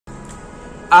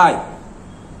I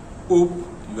hope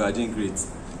you are doing great.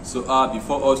 So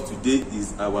before us today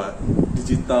is our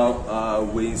digital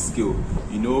weighing scale.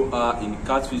 You know, in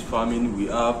catfish farming we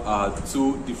have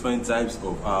two different types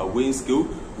of weighing scale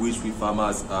which we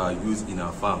farmers use in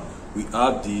our farm. We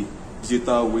have the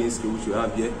digital weighing scale which we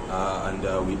have here,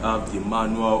 and we have the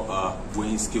manual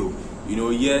weighing scale. You know,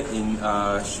 here in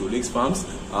𝐒𝐡𝐨𝐥𝐞𝐤𝐬 farms,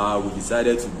 we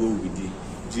decided to go with the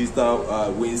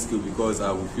digital weighing scale because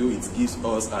we feel it gives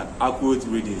us an accurate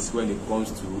readings when it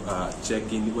comes to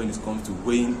checking, when it comes to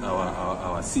weighing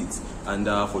our seeds. And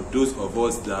for those of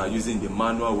us that are using the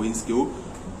manual weighing scale,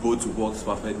 both works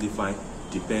perfectly fine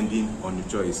depending on your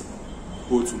choice.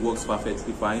 Both works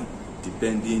perfectly fine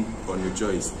depending on your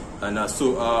choice. And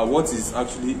so what is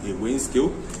actually a weighing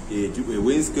scale? A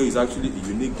weighing scale is actually a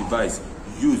unique device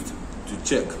used to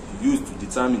check, used to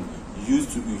determine,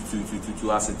 used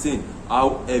to ascertain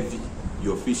how heavy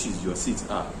your fishes, your seeds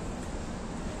are.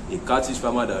 A catfish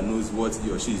farmer that knows what he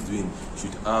or she is doing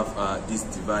should have this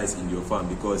device in your farm,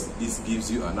 because this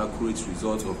gives you an accurate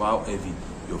result of how heavy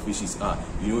your fishes are.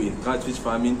 You know, in catfish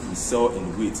farming we sell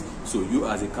in weight, so you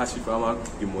as a catfish farmer,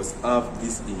 you must have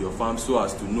this in your farm so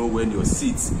as to know when your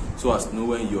seeds, so as to know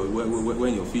when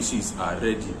your fishes are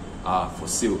ready for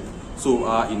sale. So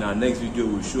in our next video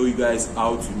we'll show you guys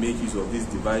how to make use of this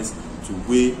device to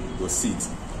weigh your seeds.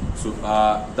 So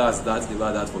that's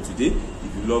about that for today.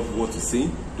 If you love what you're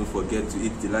seeing, don't forget to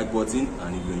hit the like button,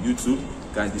 and if you're on YouTube,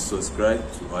 kindly subscribe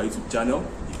to our YouTube channel.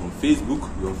 If you're on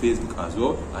Facebook, we're on Facebook as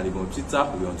well, and if you're on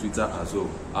Twitter, we're on Twitter as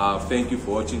well. Thank you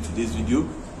for watching today's video.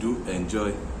 Do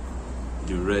enjoy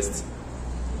the rest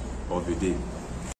of your day.